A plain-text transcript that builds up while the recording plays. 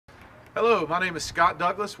Hello, my name is Scott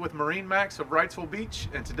Douglas with MarineMax of Wrightsville Beach,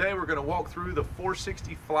 and today we're going to walk through the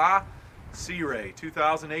 460 Fly Sea Ray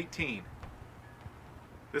 2018.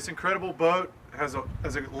 This incredible boat has a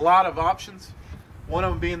lot of options, one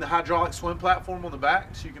of them being the hydraulic swim platform on the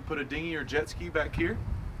back, so you can put a dinghy or jet ski back here.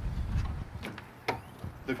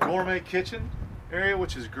 The gourmet kitchen area,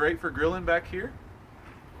 which is great for grilling back here.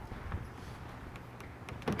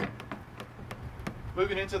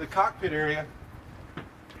 Moving into the cockpit area,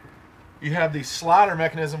 you have the slider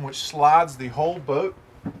mechanism which slides the whole boat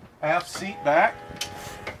aft seat back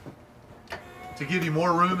to give you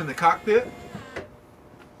more room in the cockpit.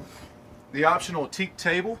 The optional teak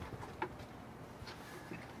table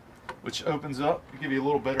which opens up to give you a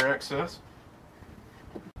little better access.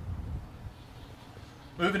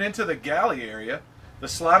 Moving into the galley area, the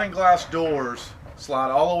sliding glass doors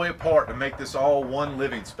slide all the way apart to make this all one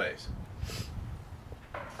living space.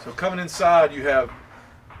 So coming inside, you have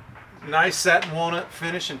nice satin walnut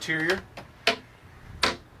finish interior,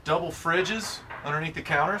 double fridges underneath the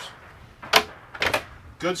counters,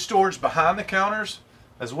 good storage behind the counters,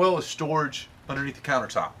 as well as storage underneath the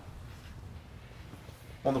countertop.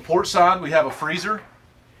 On the port side, we have a freezer,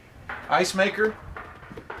 ice maker,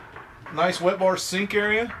 nice wet bar sink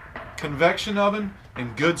area, convection oven,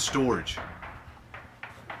 and good storage.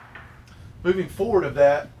 Moving forward of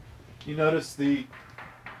that, you notice the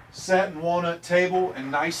satin walnut table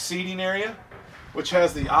and nice seating area, which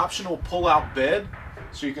has the optional pull-out bed,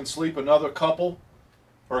 so you can sleep another couple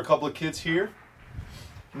or a couple of kids here.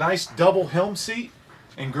 Nice double helm seat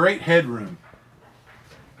and great headroom.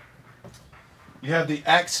 You have the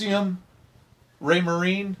Axiom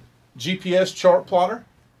Raymarine GPS chart plotter,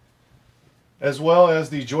 as well as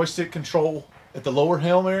the joystick control at the lower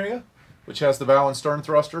helm area, which has the bow and stern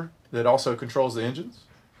thruster that also controls the engines.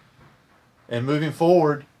 And moving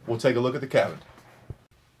forward, we'll take a look at the cabin.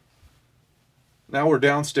 Now we're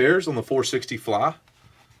downstairs on the 460 Fly,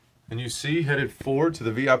 and you see, headed forward to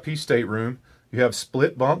the VIP stateroom, you have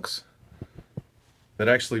split bunks that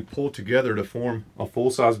actually pull together to form a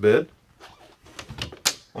full-size bed.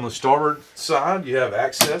 On the starboard side, you have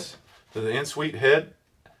access to the en-suite head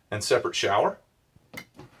and separate shower.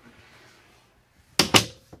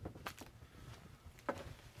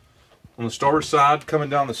 On the starboard side, coming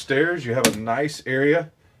down the stairs, you have a nice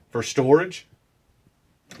area for storage.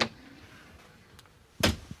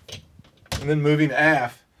 And then moving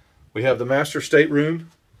aft, we have the master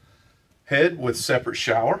stateroom head with separate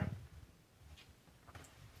shower.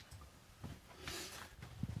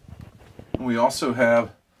 And we also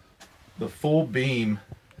have the full beam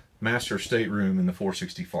master stateroom in the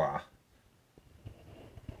 460 Fly.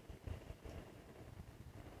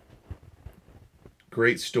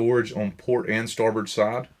 Great storage on port and starboard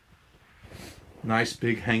side. Nice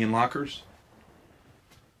big hanging lockers.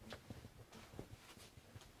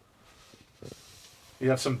 You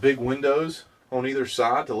have some big windows on either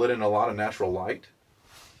side to let in a lot of natural light.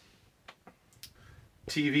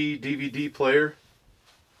 TV, DVD player,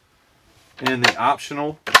 and the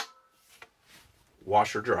optional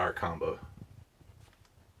washer dryer combo.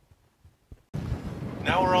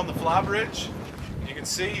 Now we're on the flybridge. You can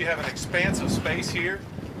see you have an expansive space here.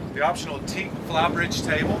 The optional teak flybridge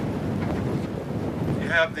table. You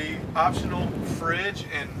have the optional fridge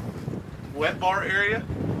and wet bar area.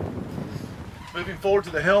 Moving forward to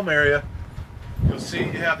the helm area, you'll see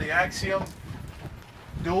you have the Axiom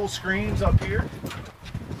dual screens up here.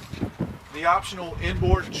 The optional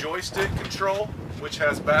inboard joystick control, which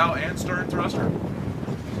has bow and stern thruster.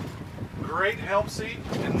 Great helm seat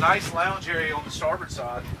and nice lounge area on the starboard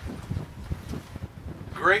side.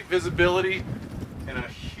 Great visibility and a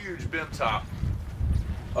huge bim top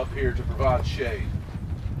up here to provide shade.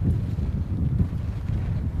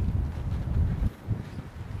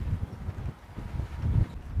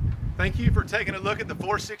 Thank you for taking a look at the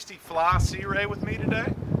 460 Fly Sea Ray with me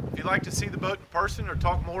today. If you'd like to see the boat in person or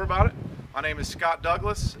talk more about it, my name is Scott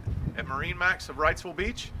Douglas at MarineMax of Wrightsville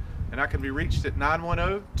Beach, and I can be reached at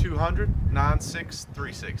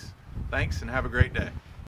 910-200-9636. Thanks and have a great day.